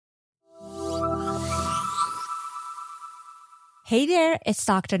Hey there, it's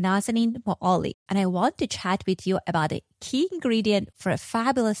Dr. Nazanin Moali, and I want to chat with you about a key ingredient for a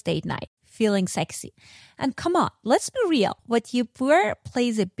fabulous date night, feeling sexy. And come on, let's be real. What you wear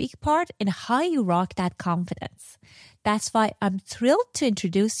plays a big part in how you rock that confidence. That's why I'm thrilled to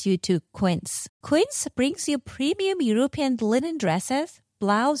introduce you to Quince. Quince brings you premium European linen dresses,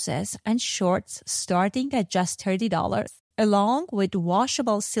 blouses, and shorts starting at just $30, along with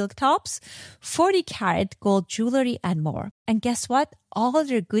washable silk tops, 40-karat gold jewelry, and more. And guess what? All of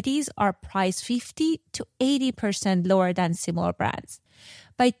their goodies are priced 50 to 80% lower than similar brands.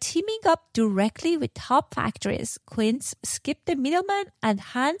 By teaming up directly with top factories, Quince skipped the middleman and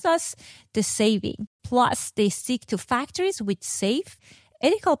hands us the saving. Plus, they stick to factories with safe,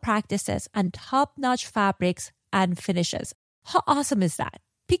 ethical practices and top-notch fabrics and finishes. How awesome is that?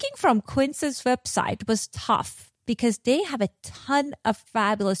 Picking from Quince's website was tough because they have a ton of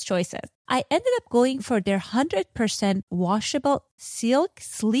fabulous choices. I ended up going for their 100% washable silk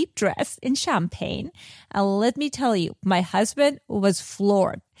sleep dress in champagne. And let me tell you, my husband was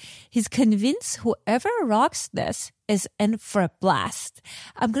floored. He's convinced whoever rocks this is in for a blast.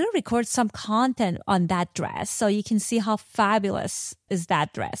 I'm going to record some content on that dress so you can see how fabulous is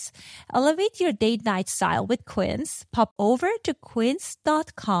that dress. Elevate your date night style with Quince. Pop over to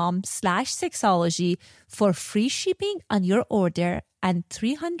quince.com/sexology for free shipping on your order and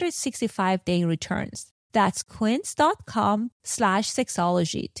 365-day returns. That's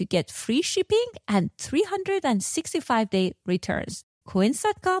quince.com/sexology to get free shipping and 365-day returns.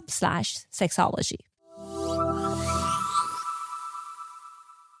 Quince.com/sexology.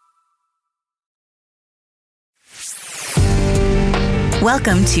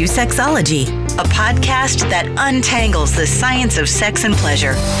 Welcome to Sexology, a podcast that untangles the science of sex and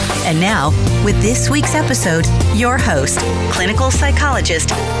pleasure. And now, with this week's episode, your host, clinical psychologist,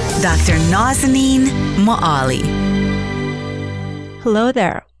 Dr. Nazanin Moali. Hello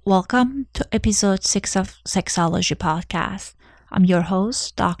there. Welcome to episode 6 of Sexology Podcast. I'm your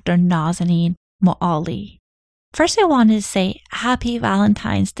host, Dr. Nazanin Moali. First, I want to say Happy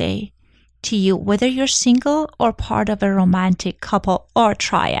Valentine's Day to you, whether you're single or part of a romantic couple or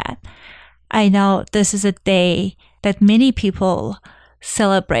triad. I know this is a day that many people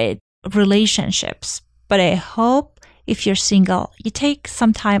celebrate relationships, but I hope if you're single, you take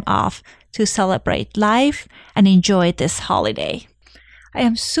some time off to celebrate life and enjoy this holiday. I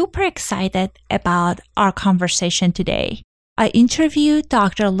am super excited about our conversation today. I interviewed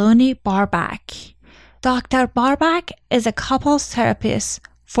Dr. Loni Barbach. Dr. Barbach is a couples therapist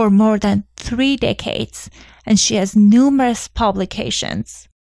for more than 3 decades, and she has numerous publications.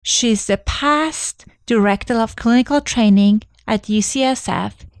 She's the past director of clinical training at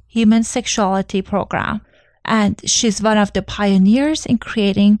UCSF Human Sexuality Program, and she's one of the pioneers in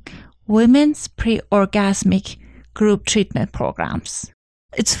creating women's pre-orgasmic group treatment programs.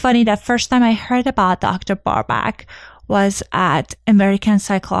 It's funny that first time I heard about Dr. Barbach was at American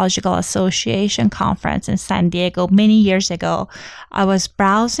Psychological Association conference in San Diego many years ago. I was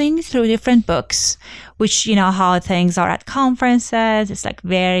browsing through different books, which you know how things are at conferences. It's like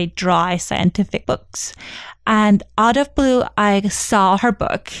very dry scientific books. And out of blue, I saw her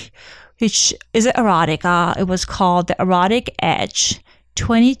book, which is erotica. It was called The Erotic Edge,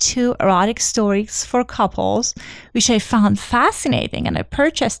 22 erotic stories for couples, which I found fascinating, and I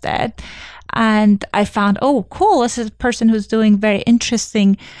purchased it. And I found, oh, cool, this is a person who's doing very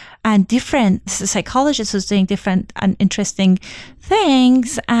interesting and different, this is a psychologist who's doing different and interesting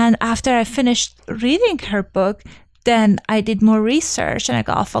things. And after I finished reading her book, then I did more research and I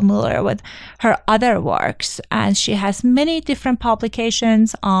got familiar with her other works. And she has many different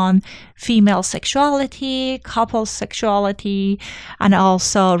publications on female sexuality, couple sexuality, and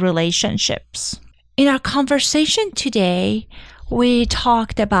also relationships. In our conversation today, we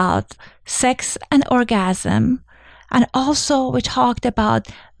talked about sex and orgasm, and also we talked about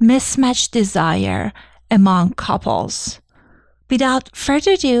mismatched desire among couples. Without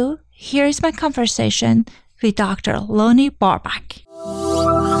further ado, here is my conversation with Dr. Loni Barbach.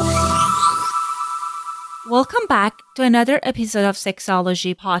 Welcome back to another episode of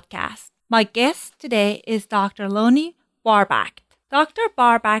Sexology Podcast. My guest today is Dr. Loni Barbach. Dr.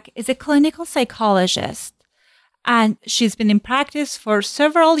 Barbach is a clinical psychologist, and she's been in practice for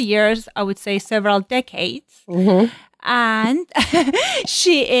several years, I would say several decades. Mm-hmm. And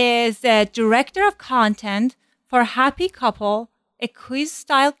she is the director of content for Happy Couple, a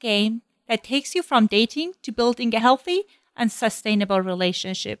quiz-style game that takes you from dating to building a healthy and sustainable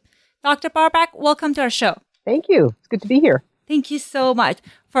relationship. Dr. Barbach, welcome to our show. Thank you. It's good to be here. Thank you so much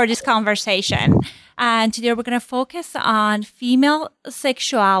for this conversation. And today we're going to focus on female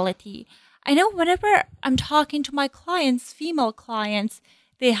sexuality. I know whenever I'm talking to my clients, female clients,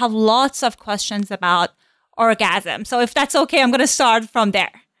 they have lots of questions about orgasm. So if that's okay, I'm going to start from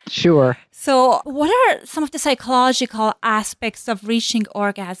there. Sure. So what are some of the psychological aspects of reaching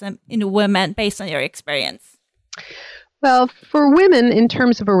orgasm in women based on your experience? Well, for women, in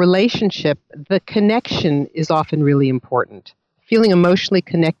terms of a relationship, the connection is often really important. Feeling emotionally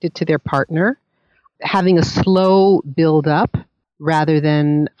connected to their partner, having a slow build up rather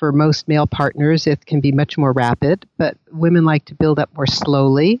than for most male partners, it can be much more rapid, but women like to build up more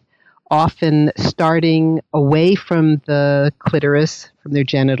slowly, often starting away from the clitoris, from their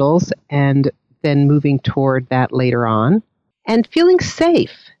genitals, and then moving toward that later on, and feeling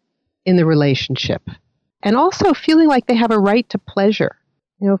safe in the relationship, and also feeling like they have a right to pleasure.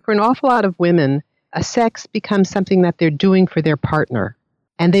 You know, for an awful lot of women, sex becomes something that they're doing for their partner.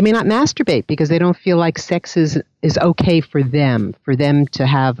 And they may not masturbate because they don't feel like sex is okay for them to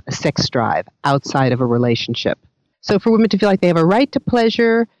have a sex drive outside of a relationship. So for women to feel like they have a right to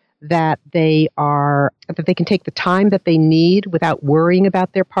pleasure, that they can take the time that they need without worrying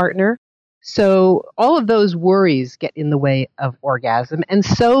about their partner. So all of those worries get in the way of orgasm, and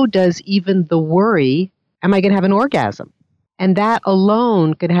so does even the worry, am I going to have an orgasm? And that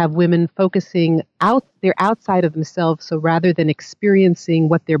alone could have women focusing they're outside of themselves. So rather than experiencing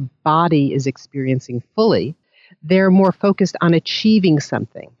what their body is experiencing fully, they're more focused on achieving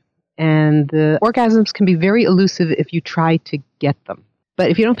something. And the orgasms can be very elusive if you try to get them. But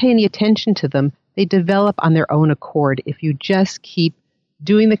if you don't pay any attention to them, they develop on their own accord if you just keep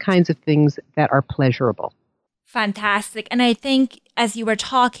doing the kinds of things that are pleasurable. Fantastic. And I think as you were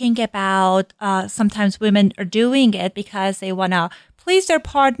talking about, sometimes women are doing it because they want to please their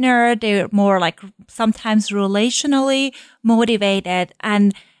partner. They're more like sometimes relationally motivated.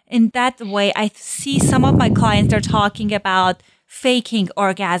 And in that way, I see some of my clients are talking about faking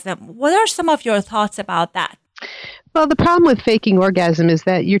orgasm. What are some of your thoughts about that? Well, the problem with faking orgasm is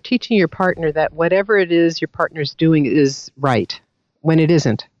that you're teaching your partner that whatever it is your partner's doing is right when it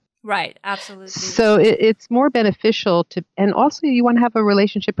isn't. Right, absolutely. So it's more beneficial and also you want to have a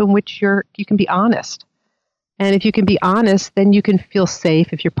relationship in which you can be honest. And if you can be honest, then you can feel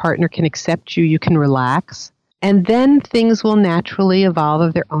safe. If your partner can accept you, you can relax. And then things will naturally evolve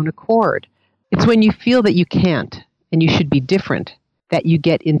of their own accord. It's when you feel that you can't and you should be different that you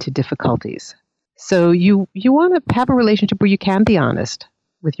get into difficulties. So you want to have a relationship where you can be honest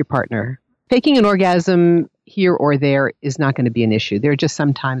with your partner. Faking an orgasm here or there is not going to be an issue. There are just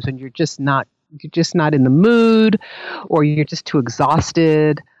some times when you're just not in the mood, or you're just too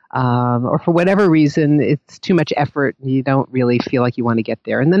exhausted, or for whatever reason it's too much effort and you don't really feel like you want to get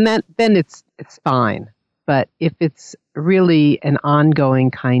there. And then it's fine. But if it's really an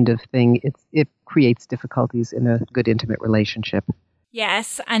ongoing kind of thing, it creates difficulties in a good intimate relationship.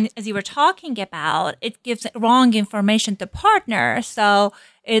 Yes, and as you were talking about, it gives wrong information to partner, so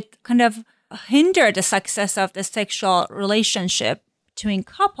it kind of hinder the success of the sexual relationship between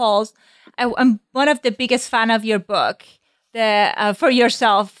couples. I'm one of the biggest fan of your book, For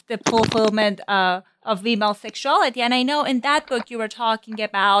Yourself, The Fulfillment of Female Sexuality. And I know in that book you were talking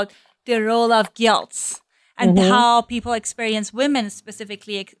about the role of guilt and how people women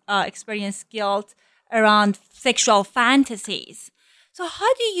specifically experience guilt around sexual fantasies. So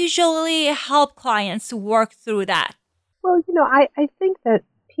how do you usually help clients to work through that? Well, I think that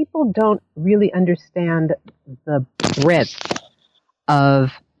people don't really understand the breadth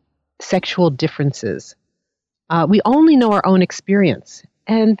of sexual differences. We only know our own experience,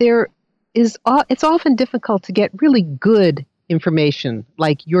 and it's often difficult to get really good information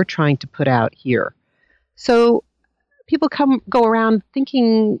like you're trying to put out here. So people go around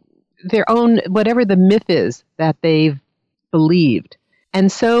thinking their own, whatever the myth is that they've believed. And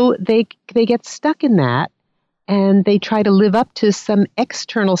so they get stuck in that, and they try to live up to some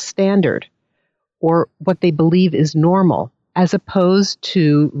external standard or what they believe is normal, as opposed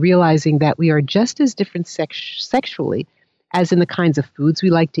to realizing that we are just as different sexually as in the kinds of foods we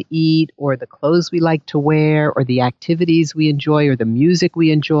like to eat, or the clothes we like to wear, or the activities we enjoy, or the music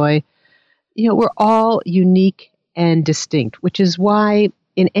we enjoy. We're all unique and distinct, which is why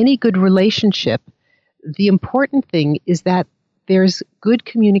in any good relationship, the important thing is that there's good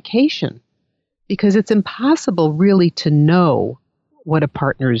communication, because it's impossible really to know what a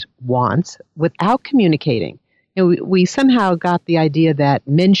partner wants without communicating. We somehow got the idea that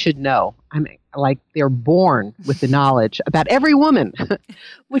men should know. I mean, like they're born with the knowledge about every woman,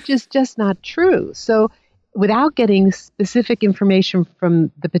 which is just not true. So without getting specific information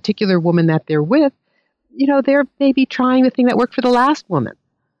from the particular woman that they're with, they're maybe trying the thing that worked for the last woman,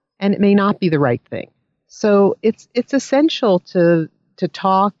 and it may not be the right thing. So it's essential to to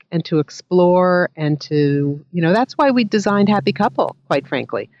talk and to explore and to, that's why we designed Happy Couple, quite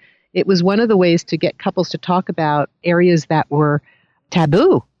frankly. It was one of the ways to get couples to talk about areas that were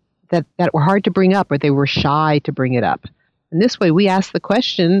taboo, that were hard to bring up or they were shy to bring it up. And this way we ask the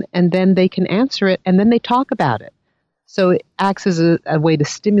question and then they can answer it and then they talk about it. So it acts as a way to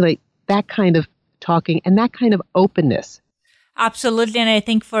stimulate that kind of talking and that kind of openness. Absolutely. And I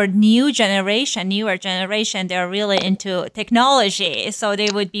think for newer generation, they're really into technology. So they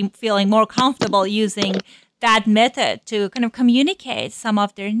would be feeling more comfortable using that method to kind of communicate some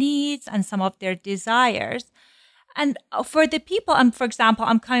of their needs and some of their desires. And for the people, for example,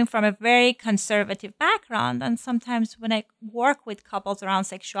 I'm coming from a very conservative background. And sometimes when I work with couples around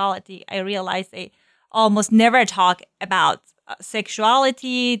sexuality, I realize they almost never talk about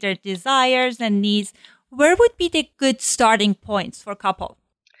sexuality, their desires and needs. Where would be the good starting points for couples?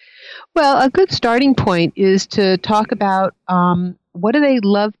 Well, a good starting point is to talk about what do they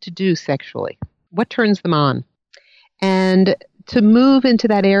love to do sexually? What turns them on? And to move into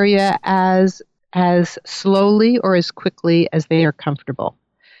that area as slowly or as quickly as they are comfortable.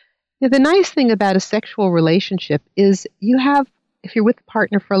 The nice thing about a sexual relationship is if you're with a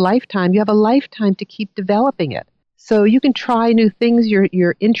partner for a lifetime, you have a lifetime to keep developing it. So you can try new things,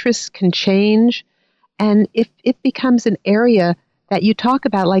 your interests can change. And if it becomes an area that you talk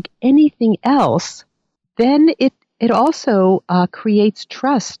about like anything else, then it also creates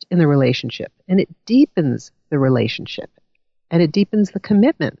trust in the relationship, and it deepens the relationship, and it deepens the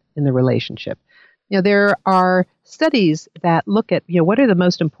commitment in the relationship. There are studies that look at, what are the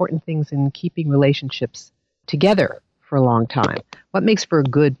most important things in keeping relationships together for a long time? What makes for a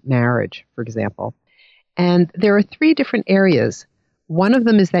good marriage, for example? And there are 3 different areas. One of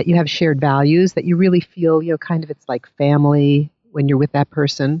them is that you have shared values, that you really feel, kind of it's like family when you're with that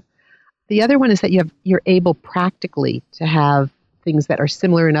person. The other one is that you're able practically to have things that are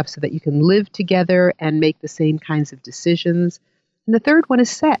similar enough so that you can live together and make the same kinds of decisions. And the third one is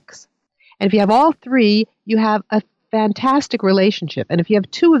sex. And if you have all 3, you have a fantastic relationship. And if you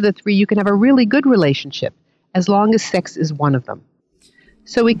have 2 of the 3, you can have a really good relationship, as long as sex is one of them.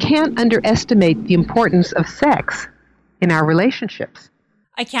 So we can't underestimate the importance of sex in our relationships.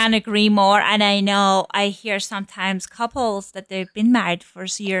 I can't agree more. And I know I hear sometimes couples that they've been married for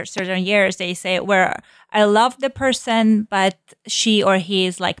certain years, they say, where I love the person, but she or he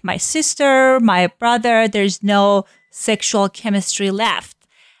is like my sister, my brother. There's no sexual chemistry left.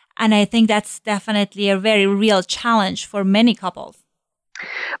 And I think that's definitely a very real challenge for many couples.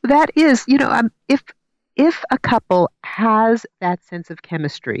 That is, if a couple has that sense of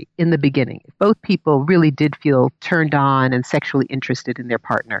chemistry in the beginning, if both people really did feel turned on and sexually interested in their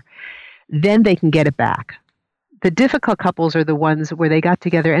partner, then they can get it back. The difficult couples are the ones where they got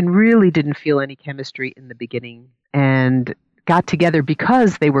together and really didn't feel any chemistry in the beginning and got together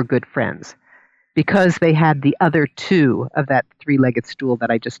because they were good friends, because they had the other 2 of that 3-legged stool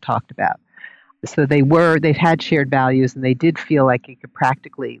that I just talked about. So they've had shared values and they did feel like they could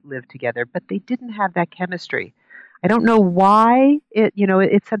practically live together, but they didn't have that chemistry. I don't know why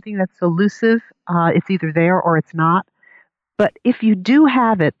it's something that's elusive. It's either there or it's not. But if you do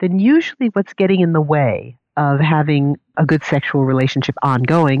have it, then usually what's getting in the way of having a good sexual relationship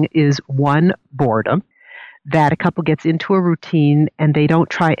ongoing is, 1, boredom, that a couple gets into a routine and they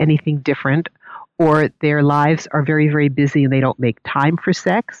don't try anything different, or their lives are very, very busy and they don't make time for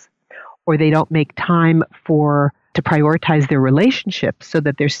sex, or they don't make time to prioritize their relationship so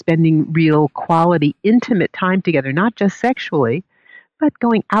that they're spending real quality, intimate time together, not just sexually, but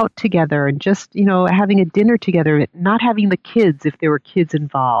going out together and just, having a dinner together, not having the kids if there were kids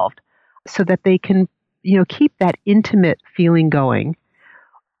involved, so that they can, keep that intimate feeling going.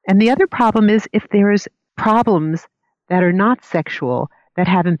 And the other problem is if there's problems that are not sexual that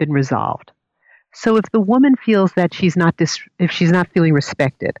haven't been resolved. So if the woman feels that if she's not feeling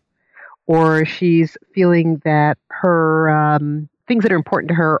respected, or she's feeling that her things that are important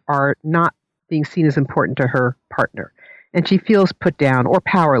to her are not being seen as important to her partner, and she feels put down or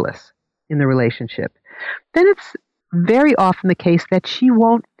powerless in the relationship, then it's very often the case that she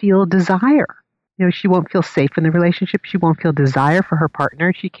won't feel desire. She won't feel safe in the relationship. She won't feel desire for her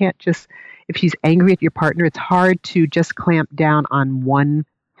partner. She can't just, if she's angry at your partner, it's hard to just clamp down on one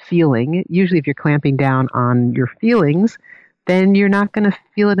feeling. Usually if you're clamping down on your feelings, then you're not going to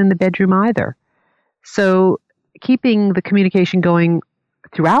feel it in the bedroom either. So keeping the communication going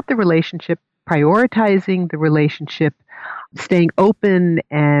throughout the relationship, prioritizing the relationship, staying open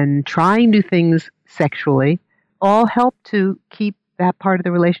and trying new things sexually, all help to keep that part of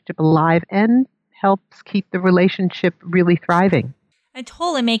the relationship alive and helps keep the relationship really thriving. It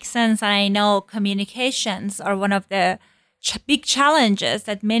totally makes sense. And I know communications are one of the big challenges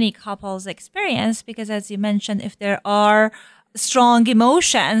that many couples experience, because as you mentioned, if there are strong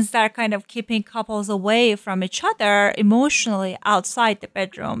emotions that are kind of keeping couples away from each other emotionally outside the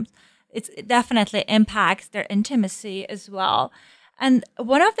bedroom, it definitely impacts their intimacy as well. And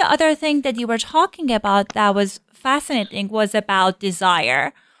one of the other things that you were talking about that was fascinating was about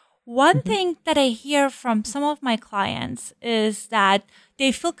desire. One thing that I hear from some of my clients is that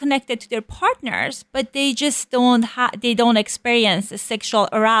they feel connected to their partners, but they just don't experience the sexual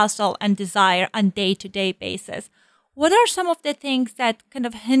arousal and desire on day-to-day basis. What are some of the things that kind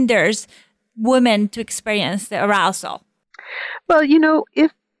of hinders women to experience the arousal? Well,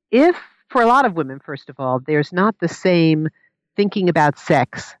 if for a lot of women, first of all, there's not the same thinking about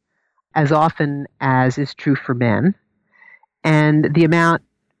sex as often as is true for men, and the amount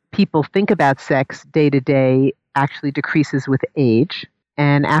people think about sex day to day actually decreases with age,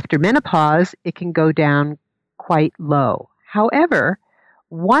 and after menopause, it can go down quite low. However,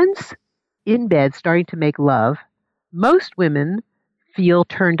 once in bed starting to make love, most women feel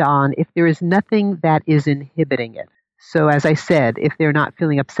turned on if there is nothing that is inhibiting it. So as I said, if they're not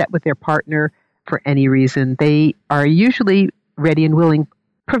feeling upset with their partner for any reason, they are usually ready and willing,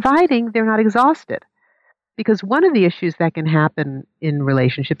 providing they're not exhausted. Because one of the issues that can happen in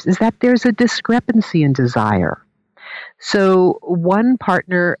relationships is that there's a discrepancy in desire. So one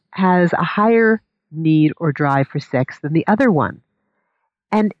partner has a higher need or drive for sex than the other one.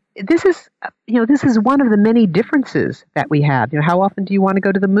 And this is one of the many differences that we have. How often do you want to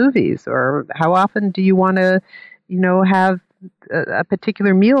go to the movies? Or how often do you want to, have a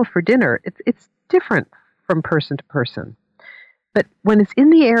particular meal for dinner? It's different from person to person. But when it's in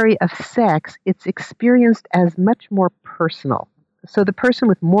the area of sex, it's experienced as much more personal. So the person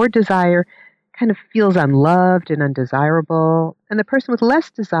with more desire kind of feels unloved and undesirable, and the person with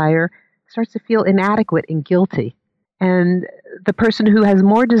less desire starts to feel inadequate and guilty. And the person who has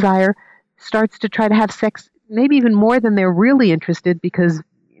more desire starts to try to have sex maybe even more than they're really interested because,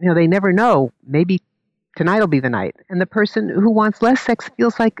 they never know. Maybe tonight will be the night. And the person who wants less sex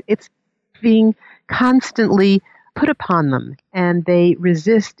feels like it's being constantly put upon them, and they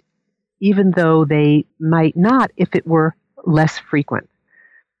resist even though they might not if it were less frequent.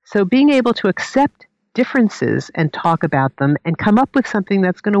 So being able to accept differences and talk about them and come up with something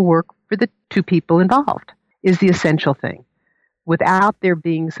that's going to work for the two people involved is the essential thing, without there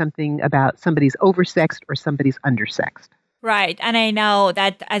being something about somebody's oversexed or somebody's undersexed. Right. And I know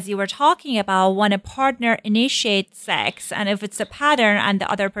that as you were talking about, when a partner initiates sex, and if it's a pattern and the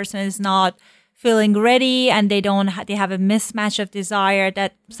other person is not feeling ready and they have a mismatch of desire,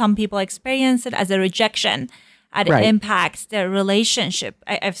 that some people experience it as a rejection, and it impacts their relationship.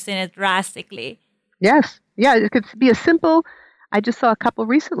 I've seen it drastically. Yes. Yeah, it could be I just saw a couple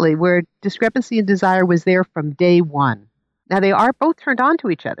recently where discrepancy in desire was there from day one. Now, they are both turned on to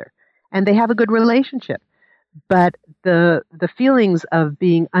each other, and they have a good relationship. But the feelings of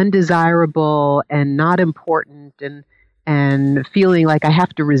being undesirable and not important and feeling like I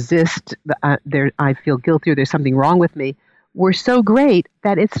have to resist, I feel guilty or there's something wrong with me, were so great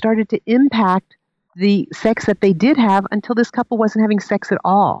that it started to impact the sex that they did have until this couple wasn't having sex at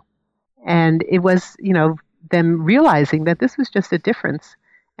all. And it was, them realizing that this was just a difference.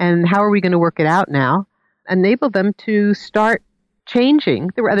 And how are we going to work it out now? Enable them to start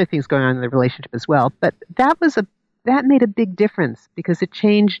changing. There were other things going on in the relationship as well, but that made a big difference because it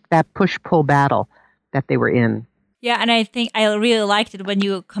changed that push-pull battle that they were in. Yeah, and I think I really liked it when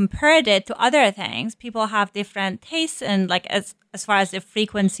you compared it to other things. People have different tastes, and like as far as the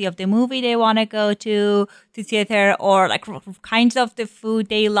frequency of the movie they want to go to theater, or like kinds of the food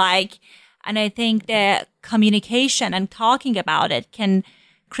they like. And I think the communication and talking about it can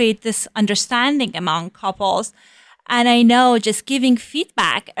create this understanding among couples. And I know just giving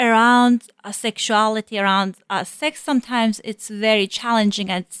feedback around sexuality, around sex, sometimes it's very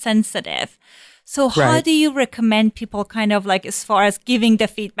challenging and sensitive. So how do you recommend people kind of like as far as giving the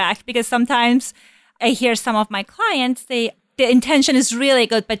feedback? Because sometimes I hear some of my clients, the intention is really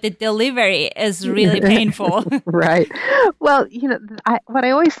good, but the delivery is really painful. Right. Well, what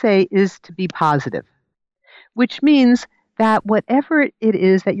I always say is to be positive, which means that whatever it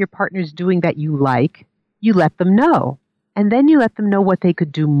is that your partner's doing that you like, you let them know. And then you let them know what they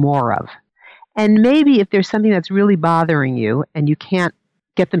could do more of. And maybe if there's something that's really bothering you and you can't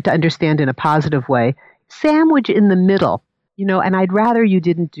get them to understand in a positive way, sandwich in the middle, and I'd rather you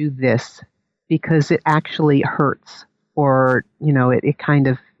didn't do this because it actually hurts, or, it kind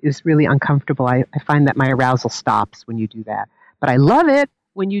of is really uncomfortable. I find that my arousal stops when you do that. But I love it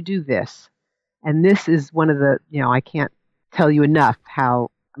when you do this. And this is one of the, I can't tell you enough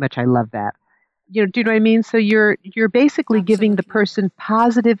how much I love that. do you know what I mean? So you're basically giving the Absolutely. person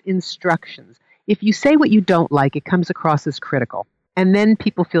positive instructions. If you say what you don't like, it comes across as critical. And then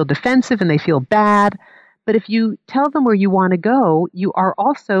people feel defensive and they feel bad. But if you tell them where you want to go, you are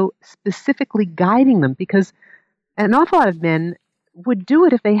also specifically guiding them, because an awful lot of men would do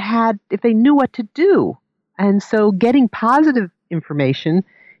it if they knew what to do. And so getting positive information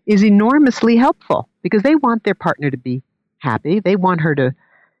is enormously helpful because they want their partner to be happy. They want her to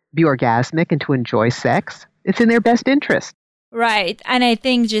be orgasmic and to enjoy sex. It's in their best interest. Right. And I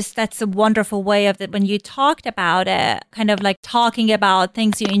think just that's a wonderful way of it when you talked about it, kind of like talking about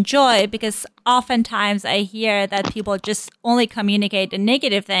things you enjoy, because oftentimes I hear that people just only communicate the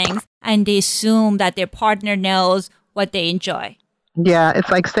negative things and they assume that their partner knows what they enjoy. Yeah, it's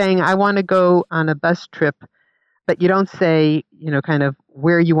like saying, I want to go on a bus trip, but you don't say, kind of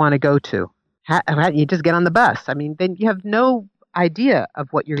where you want to go to. You just get on the bus. I mean, then you have no idea of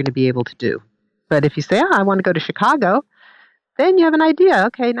what you're going to be able to do. But if you say, I want to go to Chicago, then you have an idea.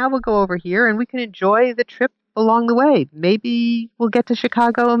 Okay, now we'll go over here and we can enjoy the trip along the way. Maybe we'll get to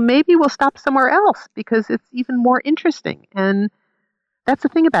Chicago. Maybe we'll stop somewhere else because it's even more interesting. And that's the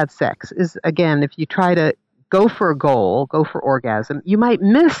thing about sex is, again, if you try to go for a goal, go for orgasm, you might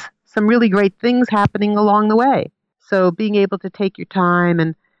miss some really great things happening along the way. So being able to take your time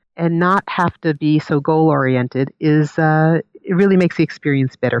and not have to be so goal-oriented it really makes the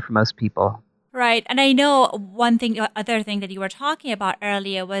experience better for most people. Right. And I know other thing that you were talking about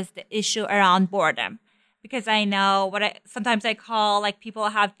earlier was the issue around boredom. Because I know sometimes I call like people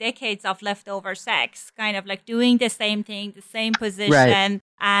have decades of leftover sex, kind of like doing the same thing, the same position, Right.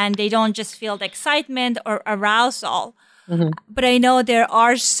 And they don't just feel the excitement or arousal. Mm-hmm. But I know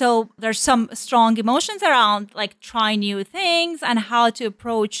there's some strong emotions around like trying new things and how to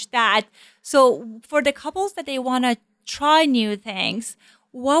approach that. So for the couples that they want to try new things,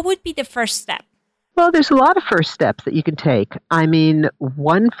 what would be the first step? Well, there's a lot of first steps that you can take. I mean,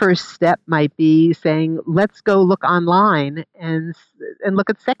 one first step might be saying, let's go look online and look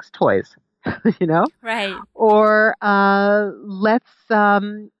at sex toys, Right. Or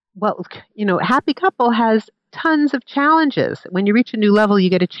Happy Couple has tons of challenges. When you reach a new level, you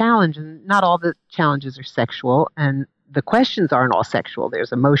get a challenge, and not all the challenges are sexual, and the questions aren't all sexual.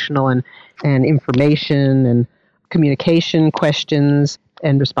 There's emotional and information and communication questions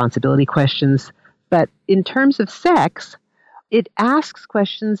and responsibility questions. But in terms of sex, it asks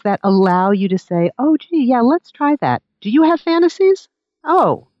questions that allow you to say, oh, gee, yeah, let's try that. Do you have fantasies?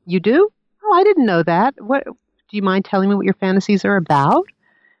 Oh, you do? Oh, I didn't know that. What? Do you mind telling me what your fantasies are about?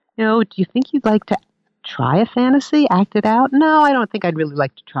 Do you think you'd like to try a fantasy, act it out? No, I don't think I'd really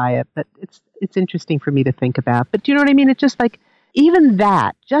like to try it, but it's interesting for me to think about. But do you know what I mean? It's just like, even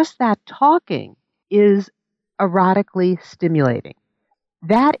that, just that talking is erotically stimulating.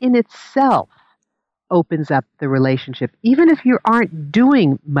 That in itself opens up the relationship, even if you aren't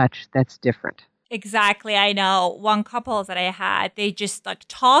doing much that's different. Exactly. I know one couple that I had, they just like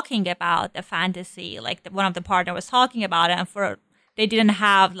talking about the fantasy, like one of the partner was talking about it, and they didn't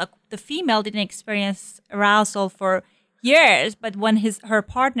have, like the female didn't experience arousal for years, but when her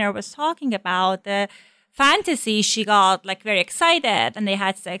partner was talking about the fantasy, she got like very excited and they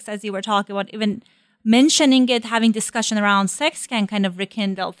had sex. As you were talking about, even mentioning it, having discussion around sex can kind of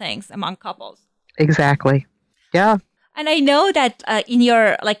rekindle things among couples. Exactly. Yeah. And I know that in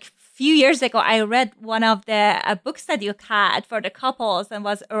your few years ago, I read one of the books that you had for the couples and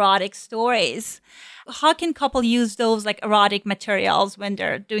was erotic stories. How can couple use those like erotic materials when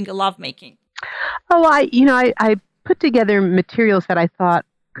they're doing a lovemaking? Oh, I put together materials that I thought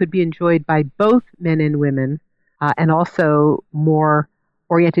could be enjoyed by both men and women, and also more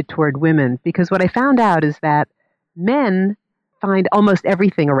oriented toward women. Because what I found out is that men find almost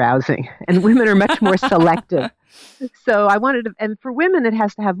everything arousing, and women are much more selective. So I wanted to, and for women, it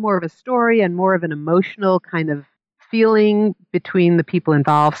has to have more of a story and more of an emotional kind of feeling between the people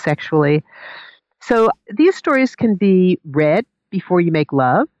involved sexually. So these stories can be read before you make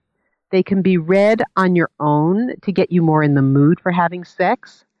love. They can be read on your own to get you more in the mood for having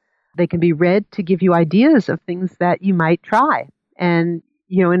sex. They can be read to give you ideas of things that you might try. And,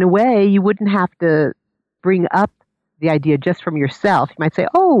 in a way, you wouldn't have to bring up the idea just from yourself. You might say,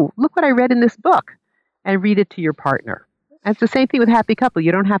 oh, look what I read in this book, and read it to your partner. And it's the same thing with Happy Couple.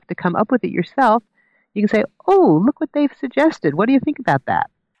 You don't have to come up with it yourself. You can say, oh, look what they've suggested. What do you think about that?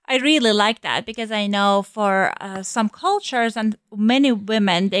 I really like that because I know for some cultures and many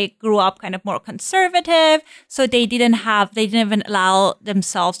women, they grew up kind of more conservative. So they didn't even allow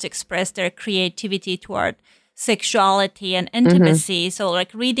themselves to express their creativity toward sexuality and intimacy. So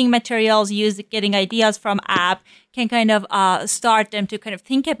like reading materials, getting ideas from app can kind of start them to kind of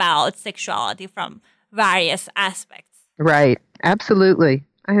think about sexuality from various aspects. Right. Absolutely.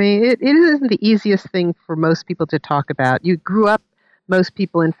 I mean, it isn't the easiest thing for most people to talk about. You grew up, most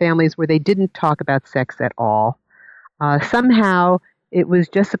people, in families where they didn't talk about sex at all. Somehow it was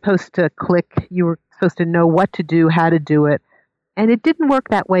just supposed to click. You were supposed to know what to do, how to do it. And it didn't work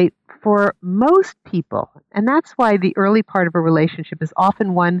that way for most people. And that's why the early part of a relationship is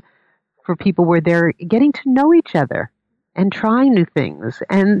often one for people where they're getting to know each other and trying new things.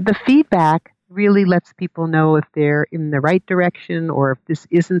 And the feedback really lets people know if they're in the right direction or if this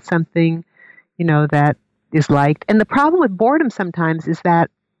isn't something, that is liked. And the problem with boredom sometimes is that,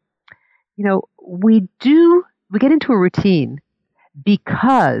 we get into a routine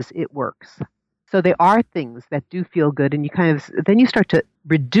because it works. So there are things that do feel good, and then you start to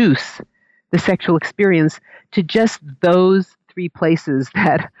reduce the sexual experience to just those three places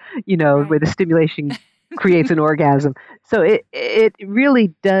that, where the stimulation creates an orgasm. So it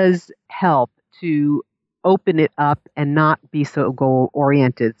really does help to open it up and not be so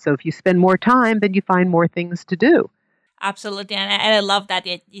goal-oriented. So if you spend more time, then you find more things to do. Absolutely. And I love that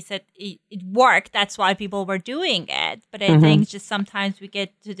you said it worked. That's why people were doing it. But I think just sometimes we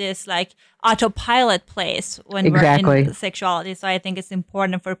get to this like autopilot place when we're in sexuality. So I think it's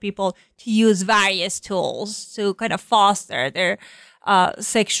important for people to use various tools to kind of foster their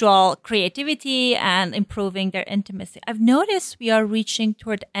sexual creativity and improving their intimacy. I've noticed we are reaching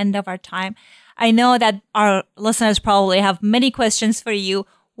toward the end of our time. I know that our listeners probably have many questions for you.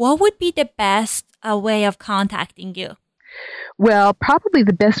 What would be the best way of contacting you? Well, probably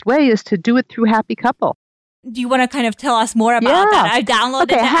the best way is to do it through Happy Couple. Do you want to kind of tell us more about that? I downloaded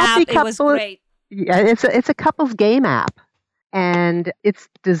the Happy app. Couple, it was great. Yeah, it's a couples game app. And it's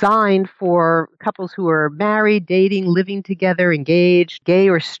designed for couples who are married, dating, living together, engaged, gay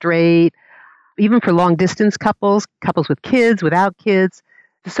or straight, even for long-distance couples with kids, without kids.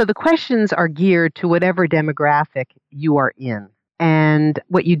 So the questions are geared to whatever demographic you are in. And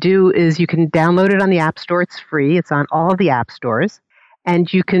what you do is you can download it on the App Store. It's free. It's on all of the app stores.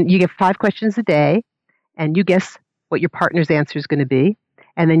 And you get 5 questions a day, and you guess what your partner's answer is going to be.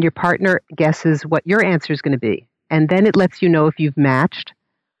 And then your partner guesses what your answer is going to be. And then it lets you know if you've matched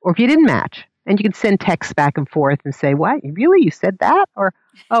or if you didn't match. And you can send texts back and forth and say, what? Really? You said that? Or,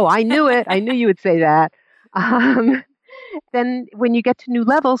 oh, I knew it. I knew you would say that. Then when you get to new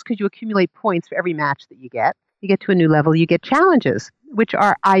levels, because you accumulate points for every match that you get to a new level, you get challenges, which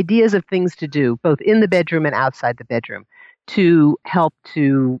are ideas of things to do, both in the bedroom and outside the bedroom, to help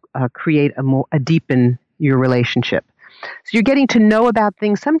to create a deepen your relationship. So you're getting to know about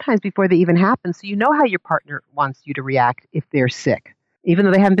things sometimes before they even happen, so you know how your partner wants you to react if they're sick, even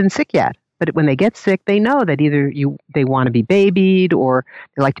though they haven't been sick yet. But when they get sick, they know that either they want to be babied, or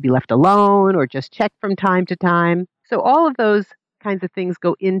they like to be left alone, or just check from time to time. So all of those kinds of things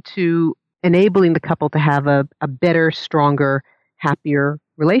go into enabling the couple to have a better, stronger, happier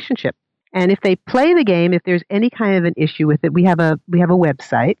relationship. And if they play the game, if there's any kind of an issue with it, we have a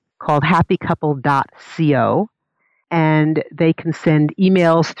website called happycouple.co, and they can send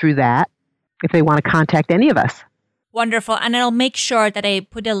emails through that if they want to contact any of us. Wonderful. And I'll make sure that I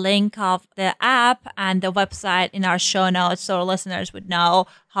put a link of the app and the website in our show notes so our listeners would know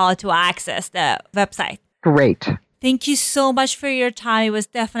how to access the website. Great. Thank you so much for your time. It was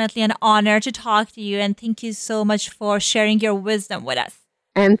definitely an honor to talk to you. And thank you so much for sharing your wisdom with us.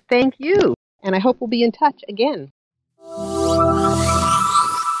 And thank you. And I hope we'll be in touch again.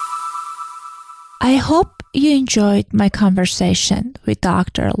 I hope you enjoyed my conversation with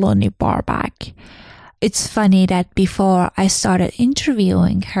Dr. Loni Barbach. It's funny that before I started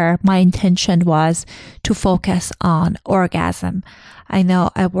interviewing her, my intention was to focus on orgasm. I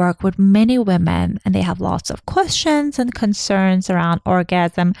know I work with many women and they have lots of questions and concerns around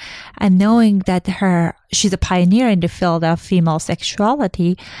orgasm. And knowing that she's a pioneer in the field of female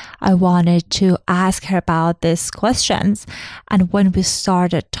sexuality, I wanted to ask her about these questions. And when we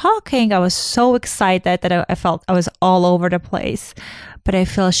started talking, I was so excited that I felt I was all over the place. But I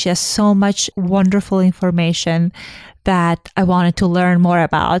feel she has so much wonderful information that I wanted to learn more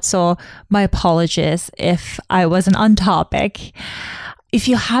about. So my apologies if I wasn't on topic. If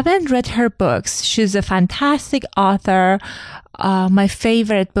you haven't read her books, she's a fantastic author. My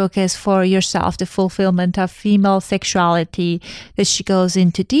favorite book is For Yourself, The Fulfillment of Female Sexuality, that she goes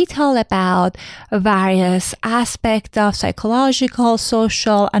into detail about various aspects of psychological,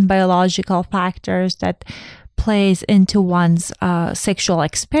 social, and biological factors that plays into one's sexual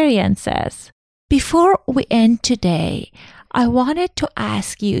experiences. Before we end today, I wanted to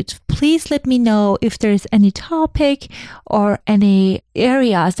ask you to please let me know if there's any topic or any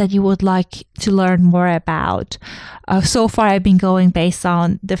areas that you would like to learn more about. So far, I've been going based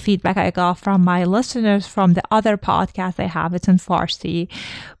on the feedback I got from my listeners from the other podcast I have. It's in Farsi.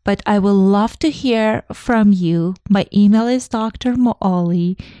 But I would love to hear from you. My email is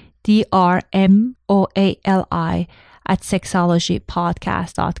drmoali, DRMOALI,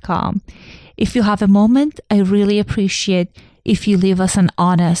 @sexologypodcast.com. If you have a moment, I really appreciate if you leave us an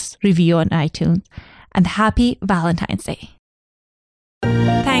honest review on iTunes. And happy Valentine's Day.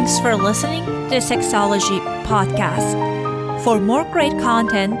 Thanks for listening to the Sexology Podcast. For more great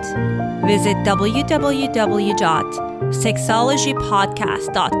content, visit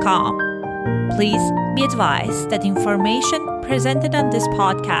www.sexologypodcast.com. Please be advised that information presented on this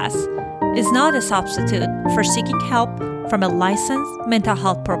podcast is not a substitute for seeking help from a licensed mental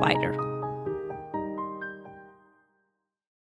health provider.